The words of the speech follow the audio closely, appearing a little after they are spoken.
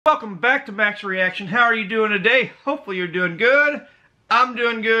Welcome back to Max Reaction. How are you doing today? Hopefully you're doing good. I'm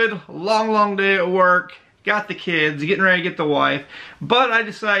doing good. Long day at work. Got the kids, getting ready to get the wife. But I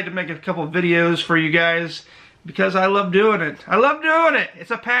decided to make a couple videos for you guys because I love doing it. I love doing it.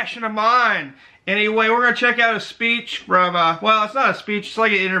 It's a passion of mine. Anyway, we're going to check out a speech from, well, it's not a speech. It's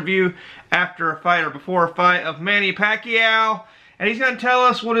like an interview after a fight or before a fight of Manny Pacquiao. And he's going to tell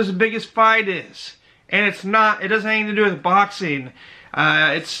us what his biggest fight is. And it doesn't have anything to do with boxing.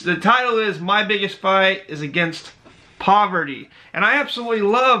 The title is My Biggest Fight is Against Poverty. And I absolutely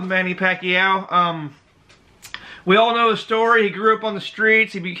love Manny Pacquiao. We all know the story. He grew up on the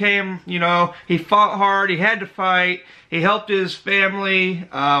streets. He became, he fought hard. He had to fight. He helped his family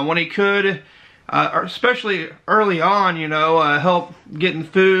when he could, especially early on, help getting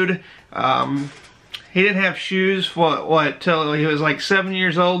food. He didn't have shoes for till he was like 7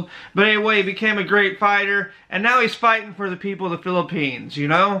 years old. But anyway, he became a great fighter, and now he's fighting for the people of the Philippines.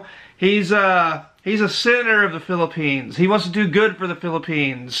 He's a senator of the Philippines. He wants to do good for the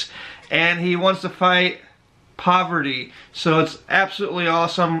Philippines, and he wants to fight poverty. So it's absolutely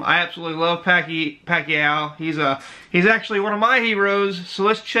awesome. I absolutely love Pacquiao. He's actually one of my heroes. So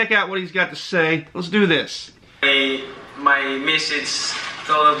let's check out what he's got to say. Let's do this. My message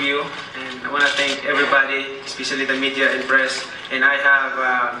to all of you, and I want to thank everybody, especially the media and press. And I have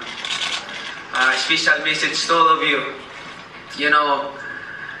a special message to all of you.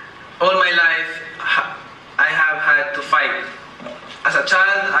 All my life I have had to fight. As a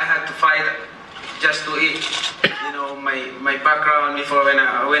child, I had to fight just to eat. My background before when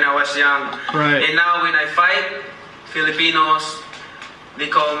I was young. Right. And now when I fight, Filipinos, they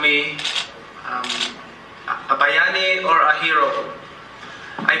call me a bayani or a hero.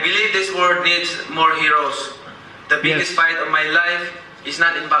 I believe this world needs more heroes. The biggest fight of my life is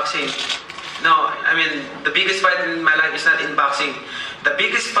not in boxing. No, I mean, the biggest fight in my life is not in boxing. The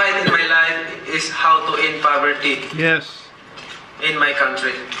biggest fight in my life is how to end poverty. Yes. In my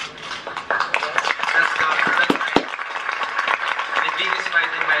country. That's the biggest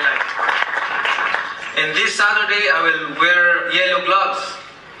fight in my life. And this Saturday, I will wear yellow gloves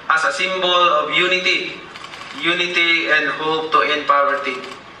as a symbol of unity. Unity and hope to end poverty.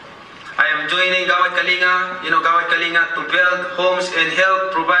 I am joining Gawad Kalinga, Gawad Kalinga, to build homes and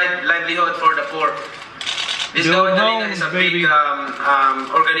help provide livelihood for the poor. This Gawad Kalinga is a big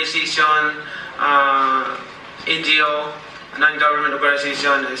organization, NGO, non-government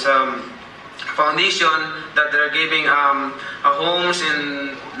organization. It's a foundation that they're giving homes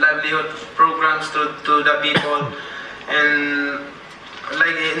and livelihood programs to the people. And I'd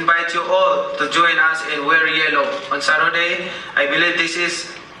like to invite you all to join us and wear yellow on Saturday. I believe this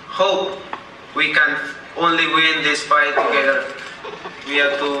is hope. We can only win this fight together. We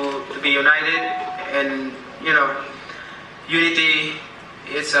have to be united, and unity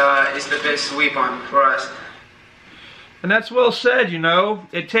is the best weapon for us. And that's well said,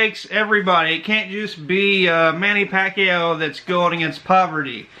 It takes everybody. It can't just be Manny Pacquiao that's going against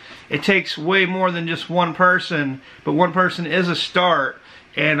poverty. It takes way more than just one person, but one person is a start.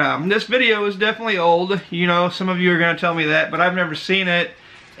 And this video is definitely old. Some of you are going to tell me that, but I've never seen it.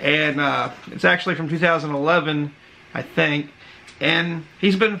 And it's actually from 2011, I think. And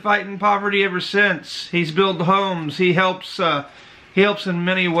he's been fighting poverty ever since. He's built homes. He helps in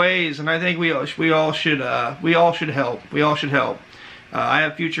many ways, and I think we all should help. We all should help. I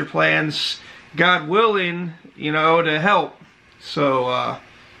have future plans, God willing, to help. So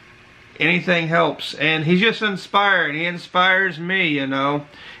anything helps, and he's just inspiring. He inspires me, and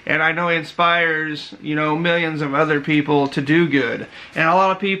I know he inspires, millions of other people to do good. And a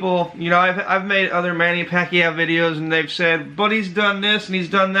lot of people, I've made other Manny Pacquiao videos, and they've said, but he's done this and he's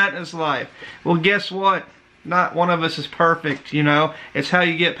done that in his life. Well, guess what? Not one of us is perfect, It's how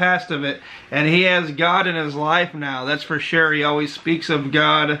you get past of it. And he has God in his life now, that's for sure. He always speaks of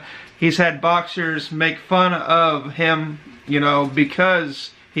God. He's had boxers make fun of him,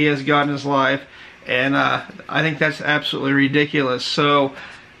 because he has God in his life. And I think that's absolutely ridiculous. So,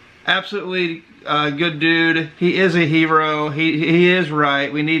 absolutely good dude. He is a hero. He is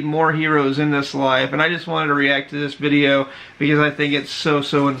right. We need more heroes in this life. And I just wanted to react to this video because I think it's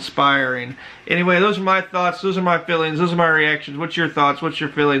so inspiring. Anyway, those are my thoughts. Those are my feelings. Those are my reactions. What's your thoughts? What's your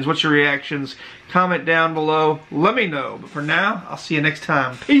feelings? What's your reactions? Comment down below. Let me know. But for now, I'll see you next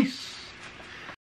time. Peace.